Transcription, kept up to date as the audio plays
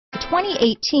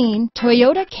2018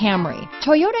 Toyota Camry.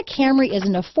 Toyota Camry is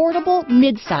an affordable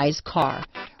mid-size car.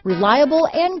 Reliable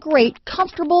and great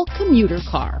comfortable commuter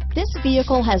car. This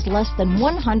vehicle has less than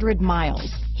 100 miles.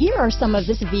 Here are some of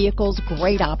this vehicle's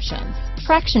great options: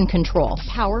 traction control,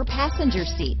 power passenger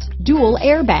seat, dual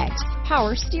airbags,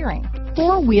 power steering,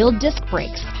 four-wheel disc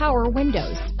brakes, power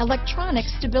windows, electronic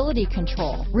stability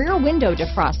control, rear window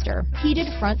defroster, heated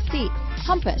front seat,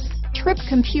 compass, trip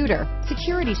computer,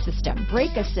 security system,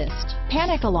 brake assist,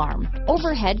 panic alarm,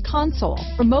 overhead console,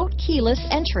 remote keyless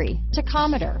entry,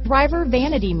 tachometer, driver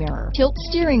vanity mirror, tilt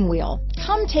steering wheel.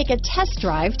 Come take a test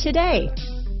drive today.